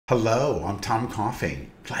Hello, I'm Tom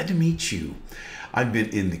Coffing. Glad to meet you. I've been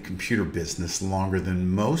in the computer business longer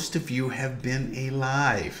than most of you have been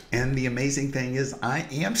alive. And the amazing thing is, I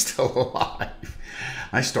am still alive.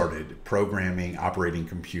 I started programming, operating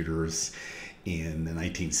computers in the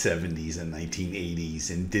 1970s and 1980s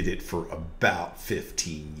and did it for about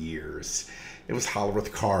 15 years. It was holler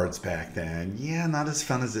with cards back then. Yeah, not as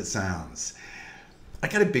fun as it sounds. I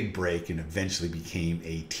got a big break and eventually became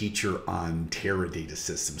a teacher on Teradata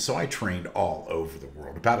systems. So I trained all over the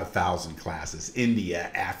world, about 1,000 classes, India,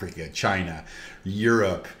 Africa, China,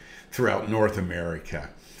 Europe, throughout North America.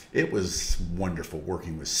 It was wonderful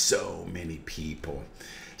working with so many people.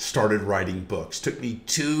 Started writing books. Took me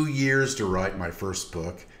 2 years to write my first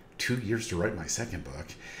book, 2 years to write my second book.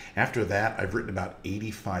 After that, I've written about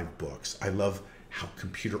 85 books. I love how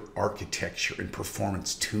computer architecture and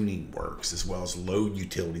performance tuning works, as well as load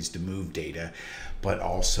utilities to move data, but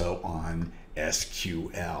also on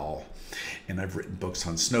SQL. And I've written books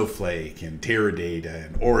on Snowflake and Teradata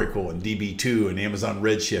and Oracle and DB2 and Amazon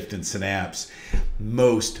Redshift and Synapse,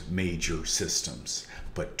 most major systems.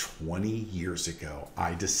 But 20 years ago,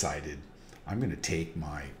 I decided I'm going to take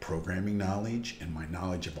my programming knowledge and my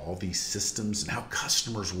knowledge of all these systems and how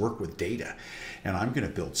customers work with data, and I'm going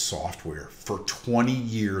to build software. For 20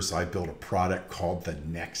 years, I built a product called the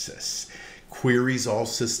Nexus. Queries all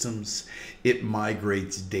systems. It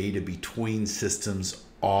migrates data between systems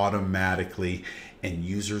automatically, and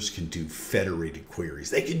users can do federated queries.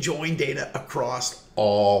 They can join data across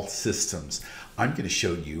all systems. I'm going to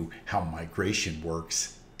show you how migration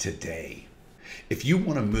works today. If you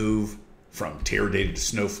want to move from Teradata to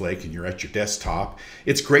Snowflake and you're at your desktop,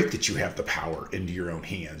 it's great that you have the power into your own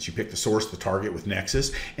hands. You pick the source, the target with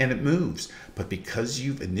Nexus, and it moves. But because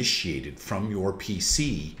you've initiated from your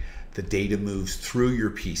PC, the data moves through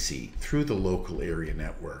your PC, through the local area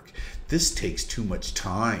network. This takes too much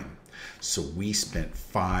time. So we spent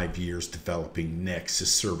 5 years developing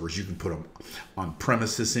Nexus servers. You can put them on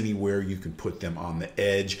premises anywhere. You can put them on the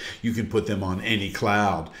edge. You can put them on any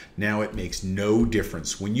cloud. Now it makes no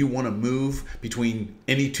difference. When you want to move between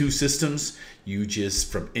any two systems, you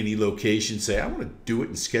just, from any location, say, I want to do it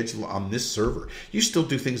and schedule it on this server. You still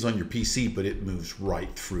do things on your PC, but it moves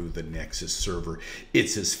right through the Nexus server.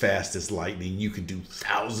 It's as fast as lightning. You can do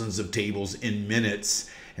thousands of tables in minutes.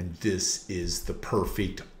 And this is the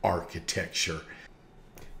perfect architecture.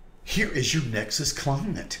 Here is your Nexus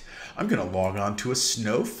client. I'm going to log on to a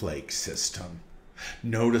Snowflake system.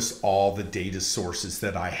 Notice all the data sources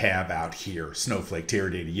that I have out here. Snowflake,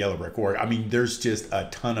 Teradata, Yellowbrick, Oracle. I mean, there's just a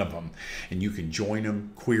ton of them. And you can join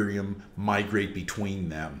them, query them, migrate between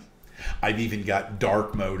them. I've even got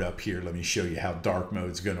dark mode up here. Let me show you how dark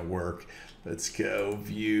mode is going to work. Let's go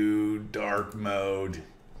view dark mode.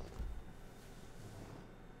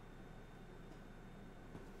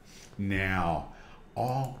 Now,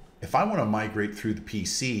 if I want to migrate through the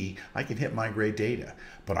PC, I can hit migrate data,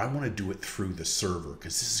 but I want to do it through the server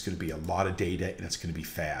because this is going to be a lot of data and it's going to be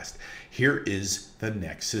fast. Here is the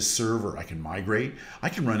Nexus server. I can migrate. I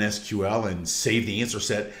can run SQL and save the answer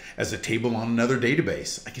set as a table on another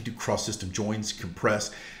database. I can do cross-system joins, compress.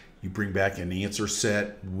 You bring back an answer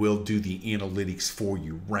set, we'll do the analytics for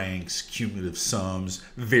you, ranks, cumulative sums,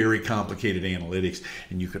 very complicated analytics.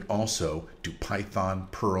 And you can also do Python,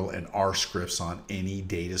 Perl, and R scripts on any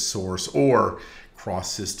data source or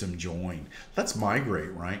cross-system join. Let's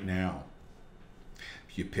migrate right now.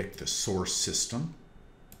 You pick the source system.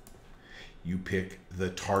 You pick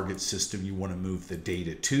the target system you want to move the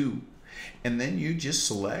data to, and then you just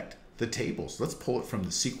select the tables. Let's pull it from the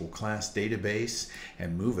SQL class database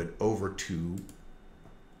and move it over to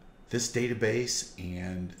this database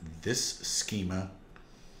and this schema.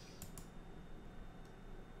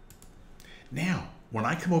 Now, when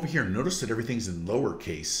I come over here, notice that everything's in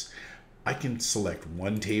lowercase. I can select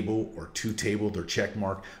one table or two tables, they're check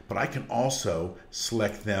marked, but I can also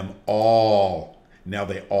select them all. Now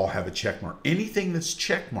they all have a check mark. Anything that's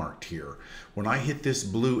check marked here, when I hit this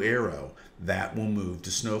blue arrow, that will move to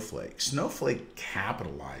Snowflake. Snowflake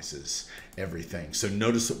capitalizes everything. So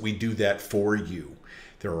notice that we do that for you.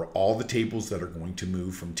 There are all the tables that are going to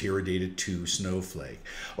move from Teradata to Snowflake.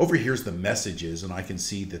 Over here's the messages, and I can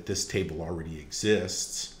see that this table already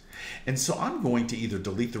exists. And so I'm going to either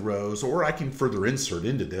delete the rows or I can further insert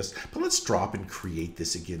into this, but let's drop and create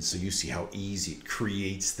this again so you see how easy it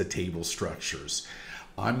creates the table structures.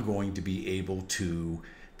 I'm going to be able to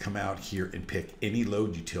come out here and pick any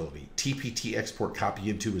load utility. TPT export copy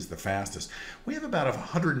into is the fastest. We have about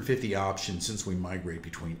 150 options since we migrate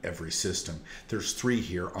between every system. There's 3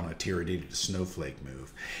 here on a Teradata to Snowflake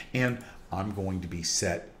move. And I'm going to be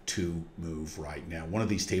set to move right now. One of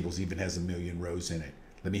these tables even has 1,000,000 rows in it.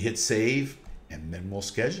 Let me hit save, and then we'll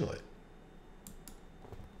schedule it.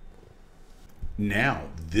 Now,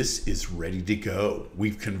 this is ready to go.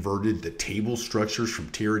 We've converted the table structures from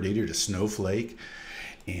Teradata to Snowflake,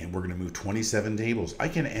 and we're going to move 27 tables. I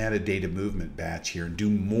can add a data movement batch here and do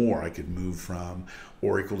more. I could move from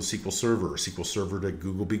Oracle to SQL Server, SQL Server to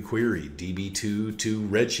Google BigQuery, DB2 to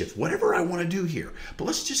Redshift, whatever I want to do here. But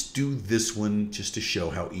let's just do this one just to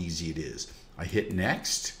show how easy it is. I hit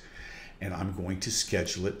next, and I'm going to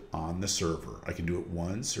schedule it on the server. I can do it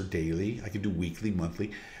once or daily. I can do weekly,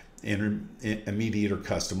 monthly, immediate or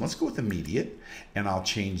custom. Let's go with immediate, and I'll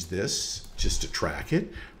change this just to track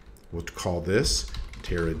it. We'll call this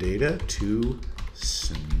Teradata to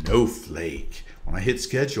Snowflake. When I hit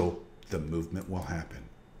schedule, the movement will happen.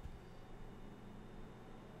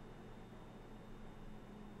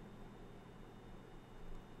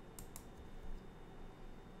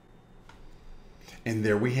 And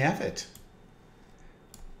there we have it.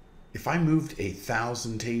 If I moved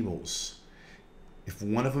 1,000 tables, if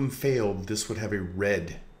one of them failed, this would have a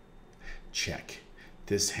red check.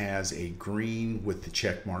 This has a green with the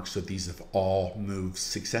check mark, so these have all moved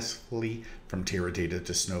successfully from Teradata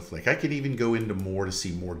to Snowflake. I could even go into more to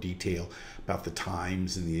see more detail about the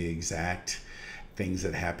times and the exact things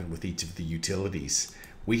that happen with each of the utilities.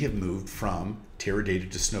 We have moved from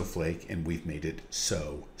Teradata to Snowflake, and we've made it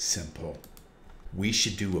so simple. We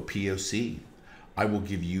should do a POC. I will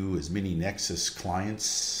give you as many Nexus clients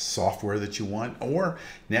software that you want, or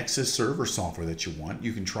Nexus server software that you want.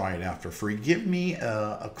 You can try it out for free. Give me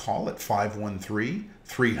a call at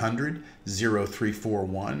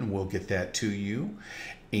 513-300-0341. We'll get that to you.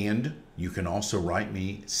 And you can also write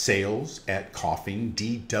me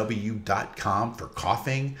sales@coffingdw.com for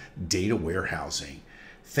Coffing data warehousing.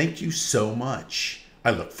 Thank you so much.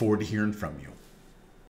 I look forward to hearing from you.